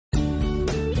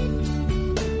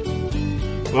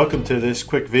Welcome to this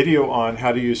quick video on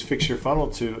how to use Fix Your Funnel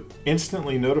to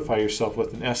instantly notify yourself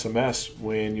with an SMS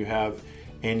when you have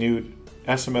a new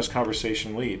SMS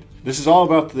conversation lead. This is all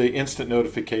about the instant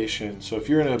notification. So if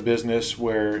you're in a business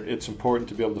where it's important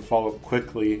to be able to follow up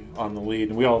quickly on the lead,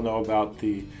 and we all know about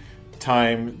the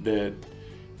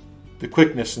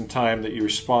quickness and time that you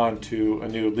respond to a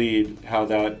new lead, how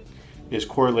that is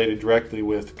correlated directly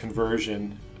with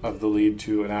conversion of the lead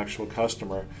to an actual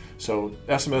customer. So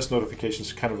SMS notifications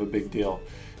is kind of a big deal.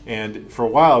 And for a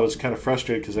while I was kind of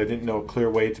frustrated because I didn't know a clear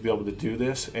way to be able to do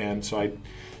this. And so I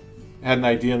had an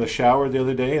idea in the shower the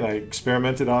other day and I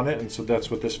experimented on it, and so that's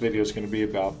what this video is going to be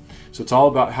about. So it's all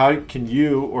about how can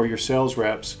you or your sales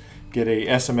reps get a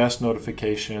SMS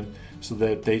notification so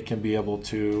that they can be able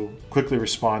to quickly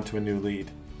respond to a new lead.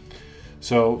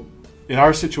 So in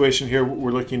our situation here,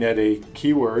 we're looking at a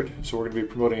keyword. So we're going to be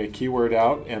promoting a keyword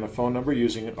out and a phone number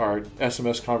using our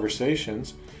SMS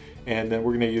conversations, and then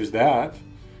we're going to use that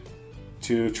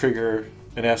to trigger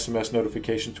an SMS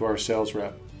notification to our sales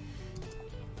rep.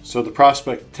 So the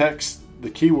prospect texts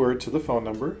the keyword to the phone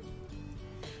number,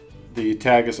 the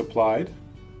tag is applied,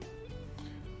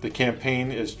 the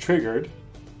campaign is triggered,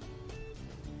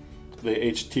 the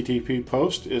HTTP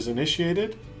post is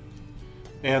initiated,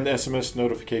 and the SMS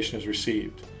notification is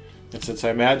received. And since I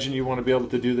imagine you want to be able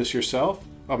to do this yourself,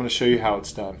 I'm going to show you how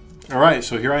it's done. Alright,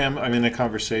 so here I am, I'm in a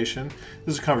conversation.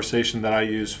 This is a conversation that I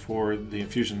use for the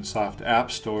InfusionSoft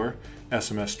App Store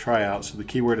SMS tryout. So the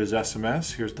keyword is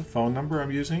SMS. Here's the phone number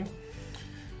I'm using.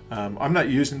 I'm not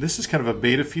using, this is kind of a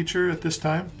beta feature at this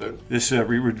time. This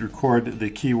we would record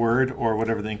the keyword or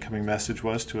whatever the incoming message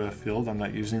was to a field. I'm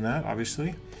not using that,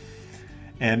 obviously.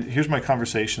 And here's my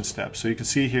conversation steps. So you can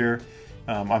see here,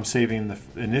 I'm saving the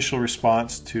initial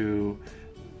response to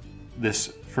this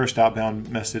first outbound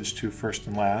message to first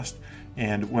and last.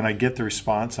 And when I get the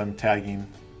response, I'm tagging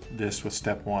this with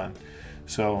step 1.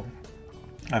 So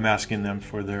I'm asking them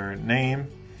for their name,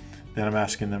 then I'm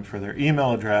asking them for their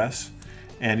email address,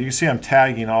 and you can see I'm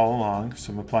tagging all along.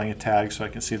 So I'm applying a tag so I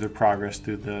can see their progress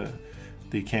through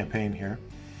the campaign here.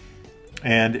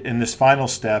 And in this final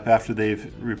step, after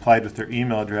they've replied with their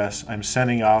email address, I'm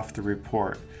sending off the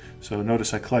report. So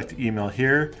notice I collect email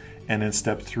here, and in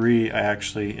step 3 I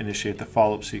actually initiate the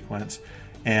follow-up sequence.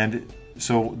 And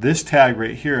so this tag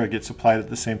right here gets applied at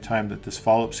the same time that this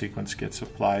follow-up sequence gets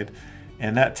applied.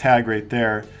 And that tag right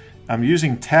there, I'm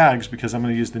using tags because I'm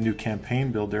going to use the new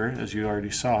campaign builder, as you already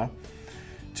saw,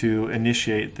 to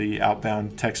initiate the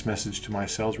outbound text message to my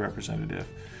sales representative.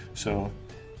 So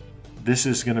this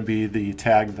is going to be the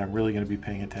tag that I'm really going to be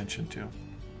paying attention to.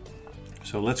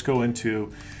 So let's go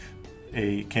into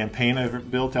a campaign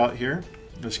I've built out here.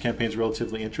 This campaign is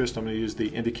relatively interest. I'm going to use the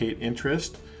indicate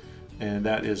interest, and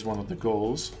that is one of the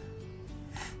goals.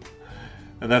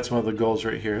 And that's one of the goals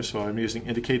right here. So I'm using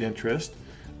indicate interest.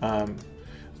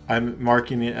 I'm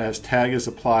marking it as tag is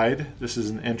applied. This is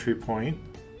an entry point.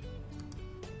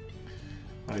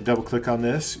 When I double click on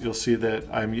this, you'll see that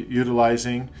I'm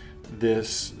utilizing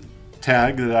this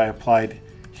tag that I applied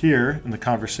here in the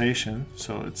conversation.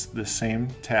 So it's the same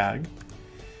tag.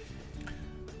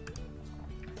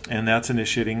 And that's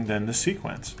initiating then the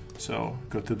sequence. So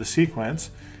go through the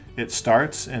sequence. It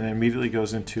starts and immediately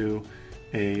goes into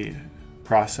a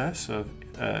process of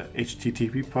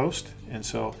HTTP post. And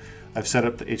so I've set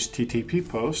up the HTTP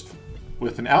post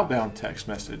with an outbound text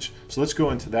message. So let's go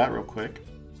into that real quick.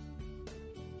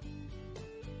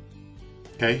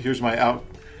 Okay, here's my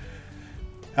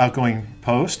outgoing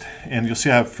post, and you'll see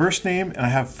I have first name and I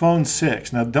have phone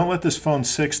 6. Now don't let this phone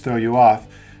 6 throw you off.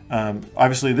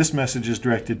 Obviously this message is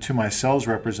directed to my sales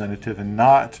representative and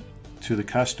not to the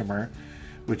customer,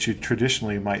 which you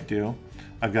traditionally might do.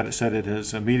 I've got it set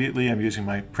as immediately. I'm using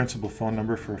my principal phone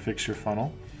number for Fix Your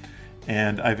Funnel.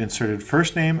 And I've inserted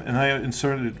first name and I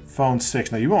inserted phone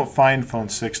 6. Now you won't find phone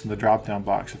 6 in the drop down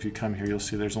box. If you come here, you'll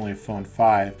see there's only a phone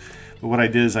 5. But what I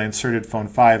did is I inserted phone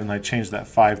 5 and I changed that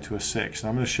 5 to a 6. And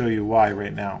I'm going to show you why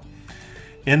right now.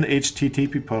 In the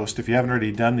HTTP post, if you haven't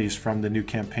already done these from the new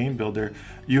campaign builder,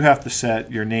 you have to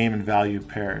set your name and value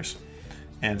pairs.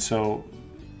 And so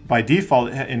by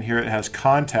default in here it has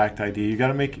contact ID. You got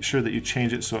to make sure that you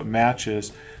change it so it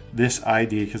matches this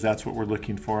ID, because that's what we're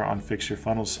looking for on Fix Your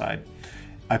Funnel side.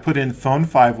 I put in phone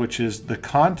 5, which is the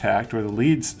contact or the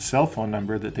lead's cell phone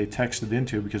number that they texted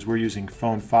into, because we're using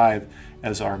phone 5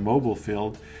 as our mobile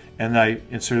field. And I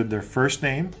inserted their first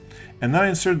name, and then I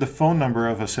inserted the phone number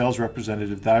of a sales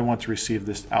representative that I want to receive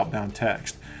this outbound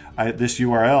text. This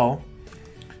URL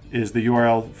is the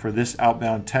URL for this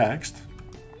outbound text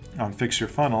on Fix Your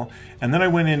Funnel, and then I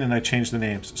went in and I changed the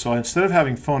names. So instead of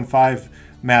having phone 5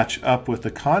 match up with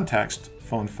the contact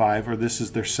phone 5, or this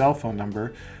is their cell phone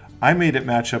number, I made it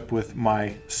match up with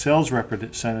my sales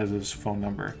representative's phone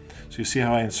number. So you see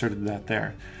how I inserted that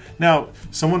there. Now,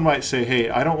 someone might say, hey,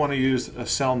 I don't want to use a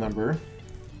cell number.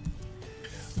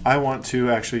 I want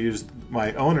to actually use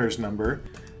my owner's number,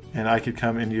 and I could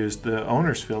come and use the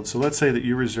owner's field. So let's say that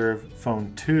you reserve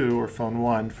phone 2 or phone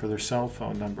 1 for their cell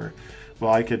phone number.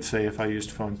 Well, I could say if I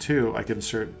used phone 2, I could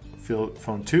insert field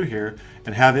phone 2 here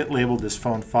and have it labeled as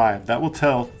phone 5. That will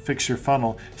tell Fix Your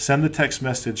Funnel, send the text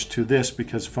message to this,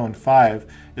 because phone 5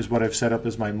 is what I've set up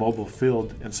as my mobile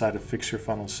field inside of Fix Your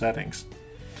Funnel settings.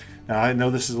 Now, I know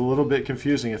this is a little bit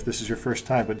confusing if this is your first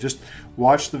time, but just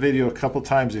watch the video a couple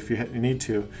times if you need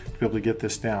to be able to get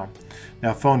this down.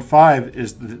 Now, phone 5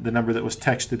 is the number that was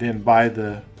texted in by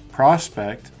the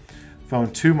prospect.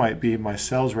 Phone 2 might be my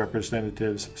sales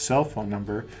representative's cell phone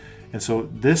number. And so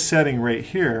this setting right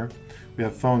here, we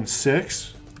have phone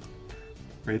 6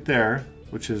 right there,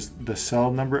 which is the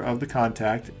cell number of the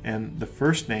contact, and the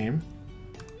first name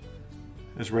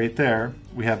is right there.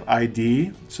 We have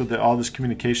ID, so that all this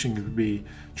communication could be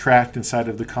tracked inside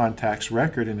of the contact's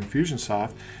record in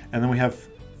InfusionSoft. And then we have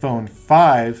phone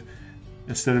 5,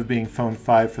 instead of being phone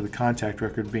 5 for the contact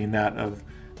record, being that of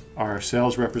our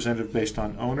sales representative based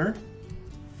on owner,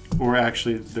 or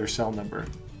actually their cell number.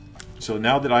 So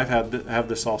now that I have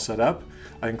this all set up,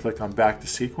 I can click on back to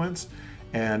sequence,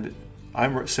 and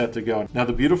I'm set to go. Now,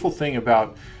 the beautiful thing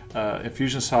about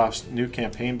InfusionSoft's new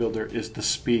campaign builder is the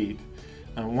speed.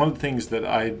 One of the things that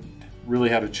I really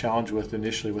had a challenge with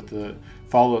initially with the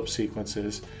follow-up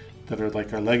sequences that are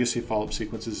like our legacy follow-up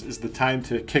sequences is the time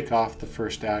to kick off the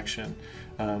first action.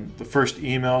 The first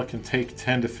email can take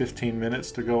 10 to 15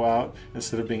 minutes to go out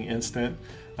instead of being instant.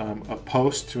 A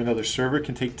post to another server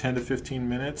can take 10 to 15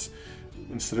 minutes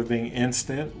instead of being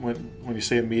instant. When you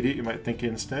say immediate, you might think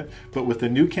instant. But with the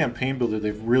new campaign builder,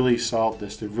 they've really solved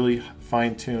this. They've really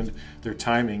fine-tuned their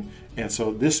timing. And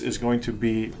so this is going to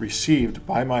be received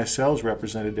by my sales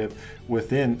representative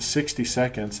within 60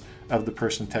 seconds of the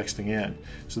person texting in.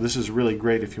 So this is really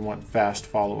great if you want fast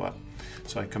follow-up.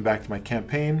 So I come back to my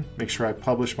campaign, make sure I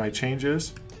publish my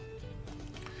changes.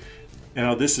 And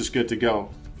now this is good to go.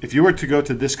 If you were to go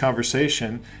to this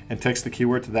conversation and text the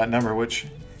keyword to that number, which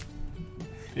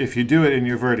if you do it and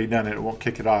you've already done it, it won't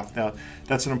kick it off. Now,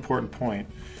 that's an important point,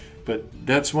 but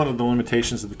that's one of the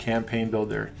limitations of the campaign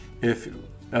builder. If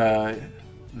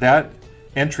that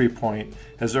entry point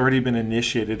has already been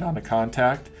initiated on a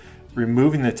contact,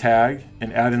 removing the tag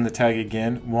and adding the tag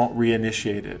again won't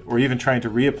reinitiate it, or even trying to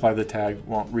reapply the tag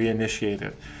won't reinitiate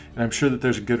it. And I'm sure that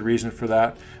there's a good reason for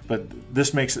that, but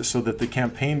this makes it so that the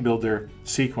campaign builder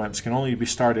sequence can only be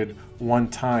started one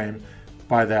time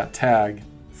by that tag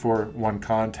for one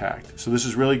contact. So this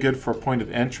is really good for a point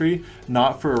of entry,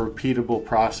 not for a repeatable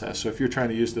process. So if you're trying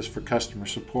to use this for customer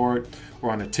support or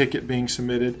on a ticket being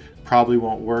submitted, probably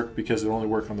won't work because it'll only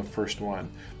work on the first one.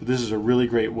 But this is a really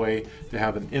great way to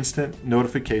have an instant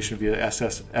notification via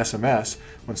SMS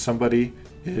when somebody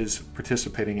is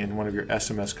participating in one of your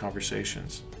SMS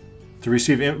conversations. To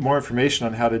receive more information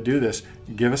on how to do this,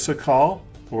 give us a call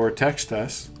or text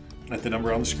us at the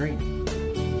number on the screen.